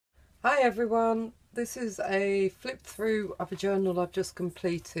Hi everyone, this is a flip through of a journal I've just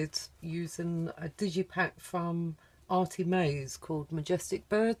completed using a digipack from Artie Mays called Majestic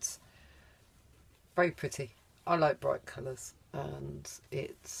Birds. Very pretty. I like bright colours and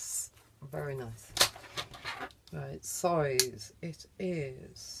it's very nice. Right, size, it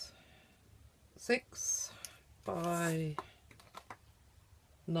is 6 by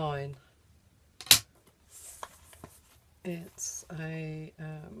 9. It's a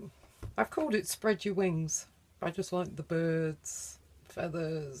I've called it Spread Your Wings. I just like the birds,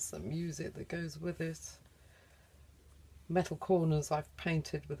 feathers, the music that goes with it. Metal corners I've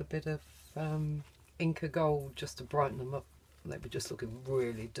painted with a bit of Inca gold just to brighten them up. They were just looking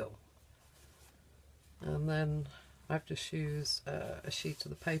really dull. And then I've just used a sheet of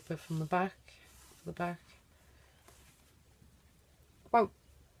the paper from the back. Quite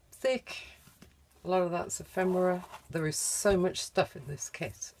thick. A lot of that's ephemera. There is so much stuff in this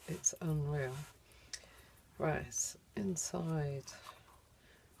kit, it's unreal. Right, inside.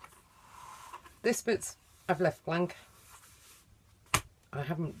 This bit's I've left blank. I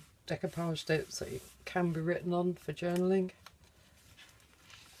haven't decoupaged it so it can be written on for journaling.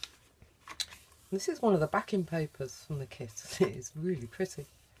 This is one of the backing papers from the kit. It is really pretty,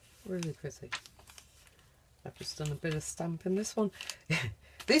 really pretty. I've just done a bit of stamping. This one,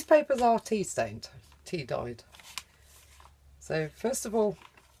 these papers are tea stained, tea dyed. So first of all,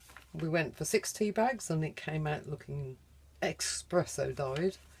 we went for 6 tea bags and it came out looking espresso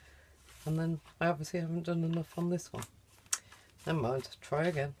dyed. And then I obviously haven't done enough on this one. Never mind, try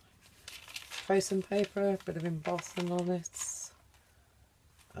again. Tracing paper, a bit of embossing on it,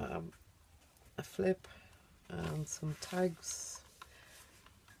 a flip and some tags.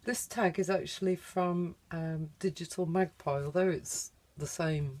 This tag is actually from Digital Magpie, although it's the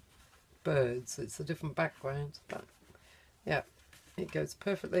same birds, it's a different background, but yeah, it goes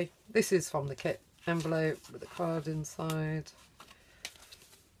perfectly. This is from the kit envelope with a card inside.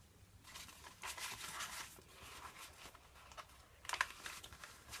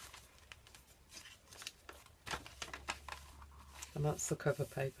 And that's the cover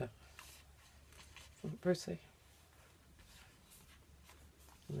paper. Isn't it pretty?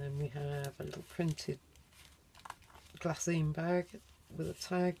 And then we have a little printed glassine bag with a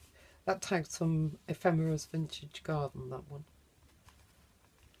tag. That tag's from Ephemera's Vintage Garden, that one.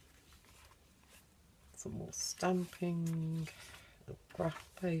 Some more stamping, a graph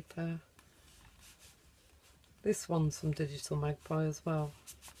paper. This one's from Digital Magpie as well.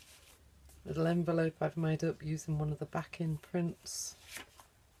 Little envelope I've made up using one of the back-in prints.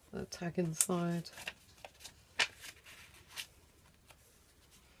 A tag inside.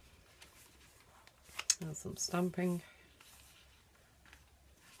 And some stamping.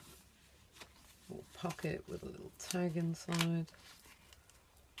 A little pocket with a little tag inside.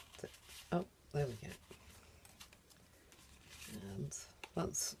 Oh, there we go. And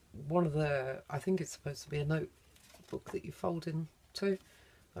that's one of the, I think it's supposed to be a notebook that you fold into.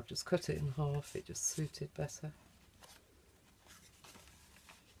 I've just cut it in half, it just suited better.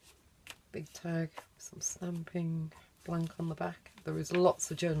 Big tag, some stamping, blank on the back. There is lots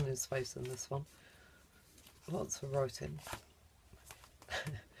of journaling space in this one. Lots of writing.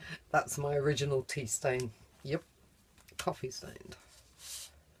 That's my original tea stain. Yep, coffee stained.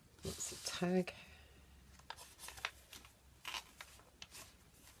 That's a tag.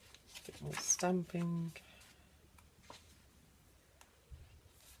 A bit more stamping.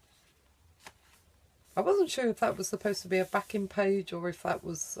 I wasn't sure if that was supposed to be a backing page or if that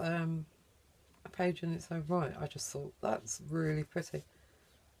was a page in its own right. I just thought that's really pretty.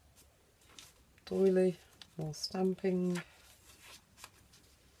 Doily, more stamping,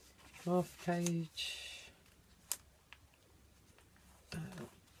 half page, a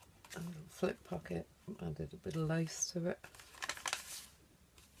little flip pocket, added a bit of lace to it.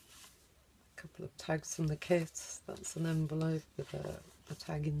 A couple of tags from the kit. That's an envelope with a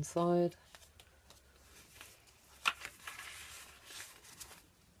tag inside.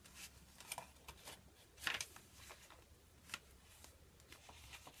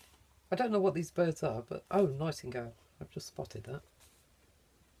 I don't know what these birds are, but oh, nightingale. I've just spotted that.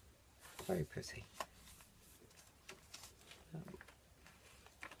 Very pretty.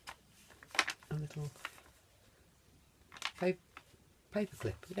 A little paper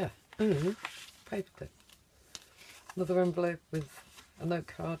clip, yeah. Paper clip. Another envelope with a note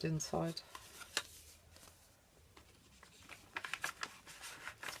card inside.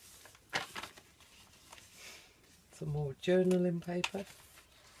 Some more journaling paper.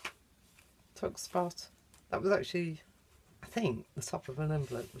 Tuck spot. That was actually, I think, the top of an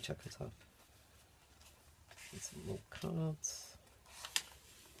envelope which I cut off. And some more cards.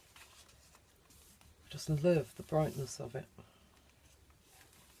 Just love the brightness of it.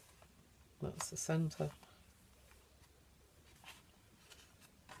 That's the centre.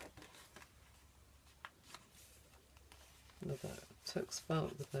 Another tuck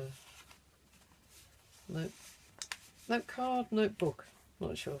spelt with a note card, notebook,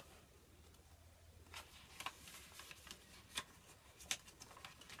 not sure.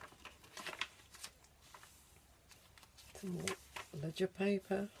 Some more ledger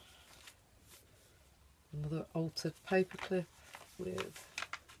paper. Another altered paper clip with,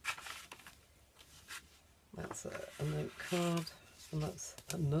 that's a note card, and that's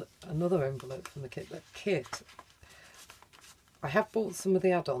another envelope from the kit. That kit, I have bought some of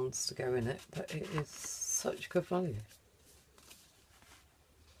the add-ons to go in it, but it is such good value.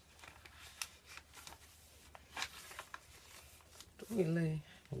 Doily,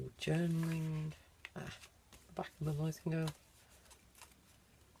 or journaling, the back of the nightingale.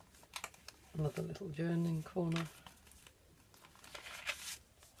 Another little journaling corner.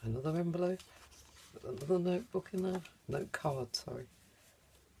 Another envelope with another notebook in there. Note card, sorry.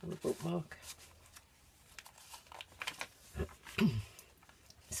 And a bookmark.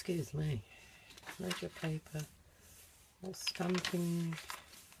 Excuse me. Ledger paper. More stamping.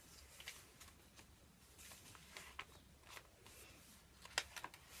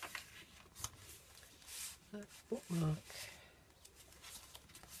 A bookmark.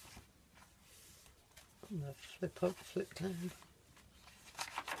 And a flip up, flip down.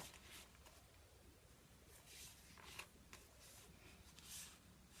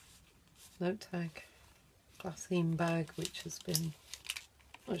 Note tag. Glassine bag, which has been,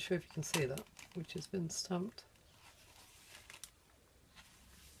 not sure if you can see that, which has been stamped.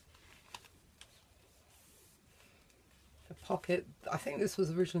 A pocket. I think this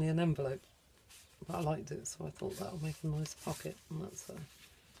was originally an envelope, but I liked it, so I thought that would make a nice pocket, and that's a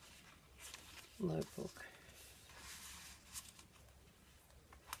notebook.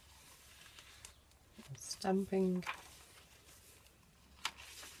 Stamping.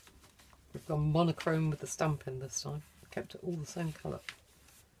 We've gone monochrome with the stamping this time. Kept it all the same colour.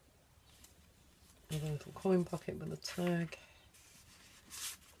 Another little coin pocket with a tag.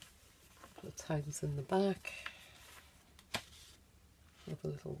 Couple of tags in the back. Another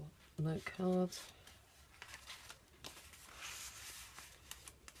little note card.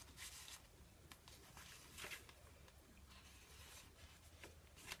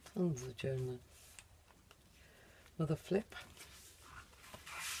 Tons of journaling. Another flip.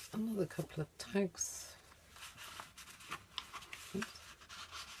 Another couple of tags. Oops.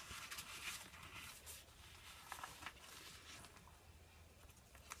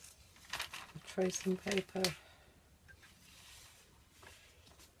 Tracing paper.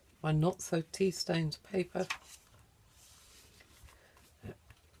 My not so tea stained paper.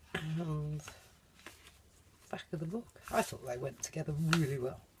 And back of the book. I thought they went together really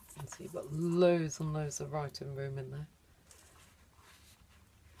well. And so you've got loads and loads of writing room in there.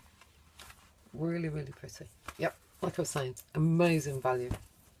 Really, really pretty. Yep, like I was saying, amazing value.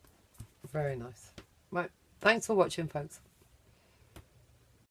 Very nice. Right, thanks for watching, folks.